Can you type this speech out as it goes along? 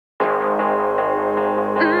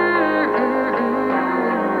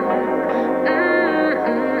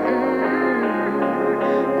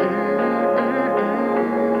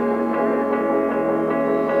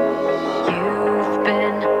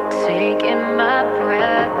my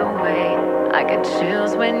breath away. I get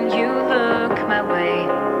chills when you look my way.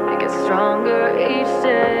 It gets stronger each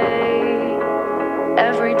day.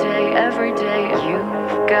 Every day,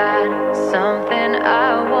 you've got something I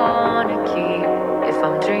wanna keep. If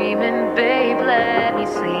I'm dreaming, babe, let me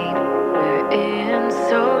sleep. We're in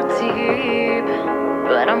so deep,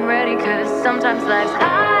 but I'm ready, 'cause sometimes life's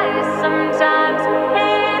high, sometimes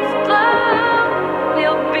it's low.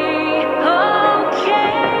 We'll be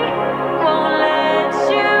okay, won't let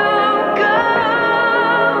you go.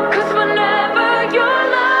 'Cause whenever you're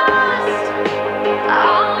lost,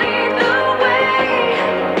 I'll lead the way.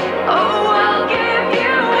 Oh, I'll give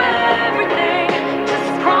you everything. Just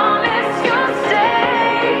promise you'll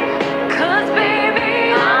stay. 'Cause baby,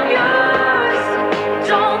 I'm yours.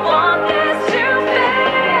 Don't want this to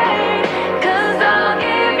fade. 'Cause I'll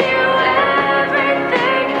give you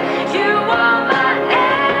everything. You are my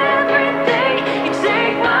everything. You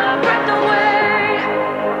take my breath away.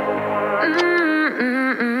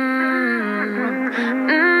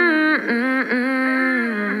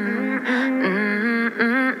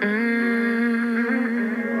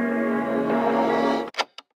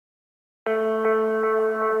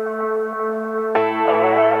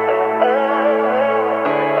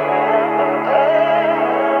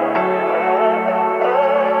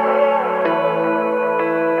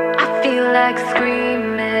 I feel like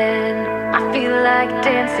screaming, I feel like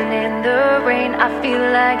dancing in the rain. I feel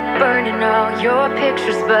like burning all your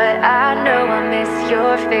pictures, but I know I miss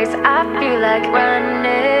your face. I feel like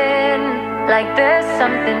running, like there's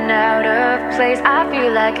something out of place. I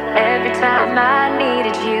feel like every time I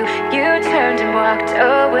needed you, you turned and walked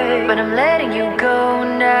away. But I'm letting you go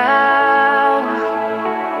now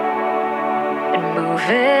and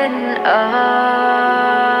moving on.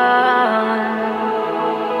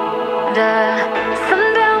 The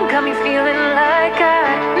sundown got me feeling like I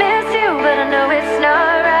miss you, but I know it's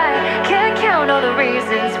not right. Can't count all the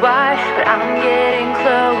reasons why, but I'm getting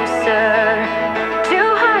closer. Two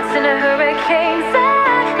hearts in a hurricane,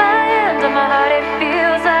 side my hand on my heart. It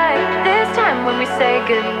feels like this time when we say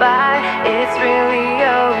goodbye, it's really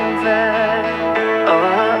over. Oh,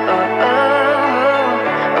 oh, oh,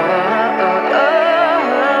 oh, oh, oh,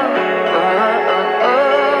 oh, oh,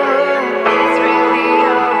 oh. It's really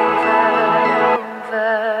over.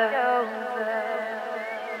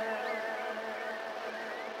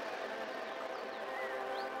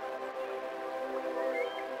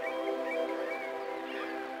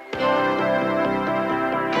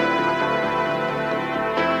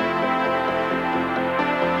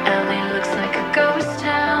 LA looks like a ghost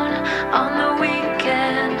town on the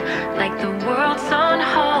weekend, like the world's on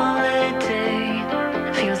holiday.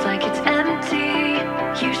 Feels like it's empty,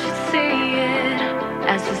 you should see it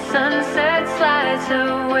as the sunset slides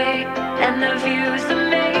away and the view's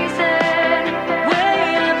amazing.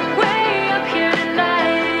 Way up here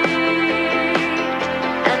tonight,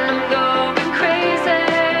 and I'm going crazy.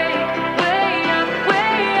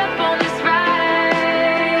 Way up on this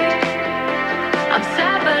ride. I'm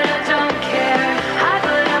sad but I don't care, high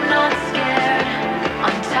but I'm not scared.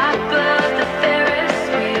 On top of the Ferris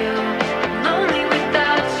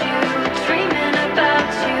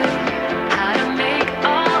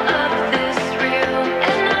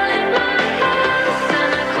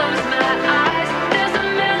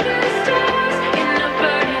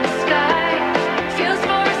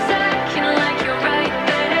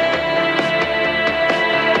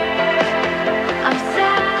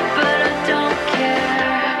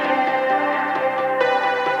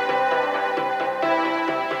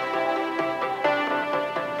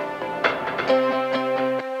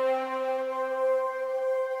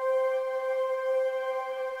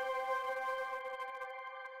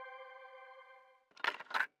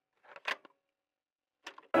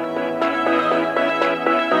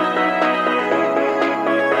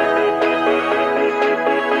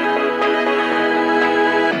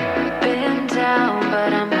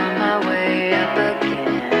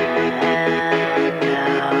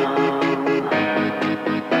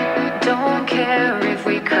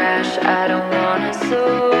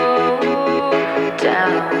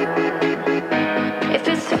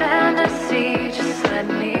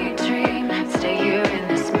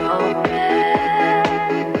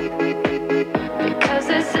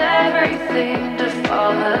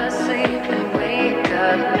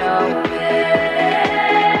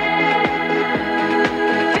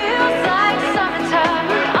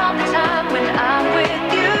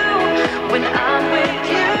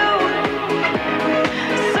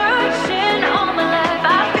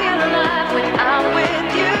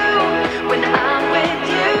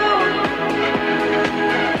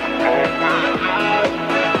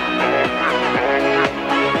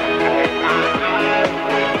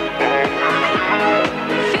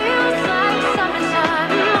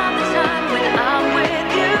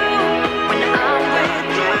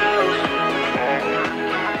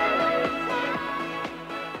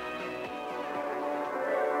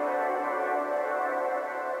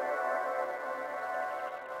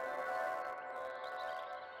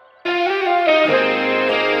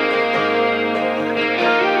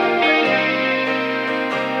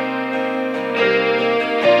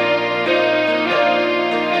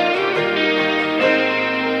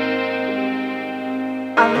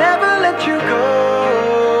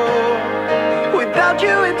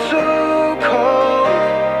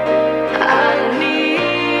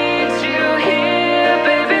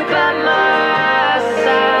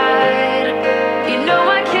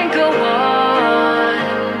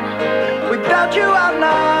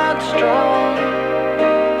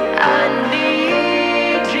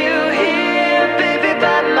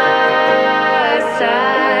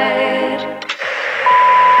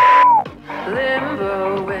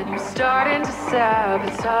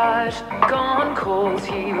touch gone cold.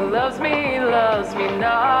 He loves me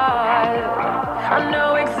not. I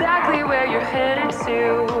know exactly where you're headed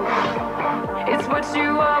to. It's what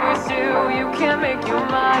you always do. You can't make your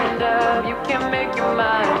mind up. You can't make your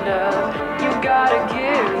mind up. You gotta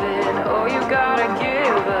give in, oh you gotta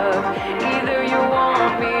give up. Either you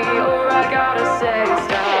want me or I gotta say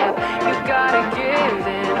stop. You gotta give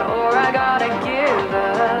in or I gotta give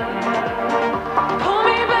up. Pull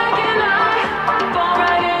me back and I fall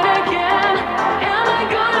right in again. Am I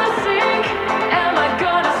gonna sink? Am I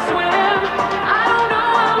gonna swim? I don't know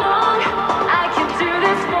how long I can do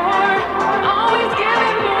this for. Always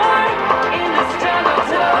giving more in this tug of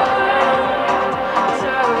war.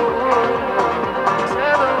 Tug of war.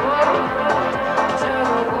 Tug of war. Tug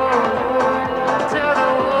of war. Tug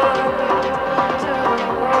of war. Tug of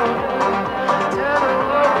war. Tug of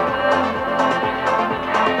war.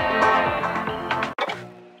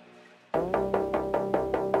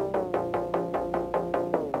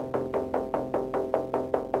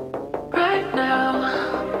 Right now,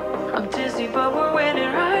 I'm dizzy, but we're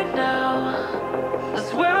winning right now.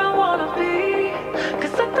 That's where I wanna be.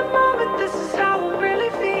 'Cause at the moment, this is how I'm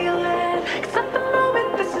really feeling. 'Cause at the moment,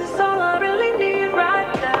 this is all I really need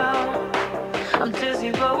right now. I'm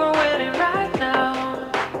dizzy, but we're winning right now.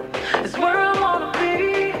 That's where I wanna be.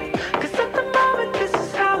 'Cause at the moment, this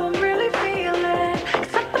is how I'm really feeling.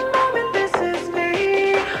 'Cause at the moment, this is me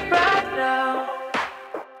right now.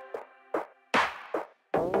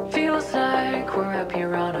 Feels like we're up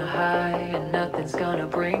here on a high and nothing's gonna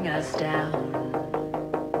bring us down.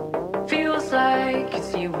 Feels like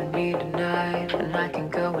it's you and me tonight and I can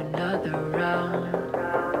go another round.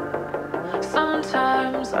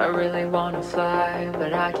 Sometimes I really wanna fly,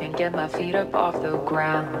 but I can't get my feet up off the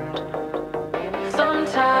ground.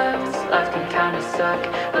 Sometimes life can kinda suck,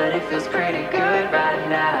 but it feels pretty good right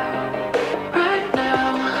now.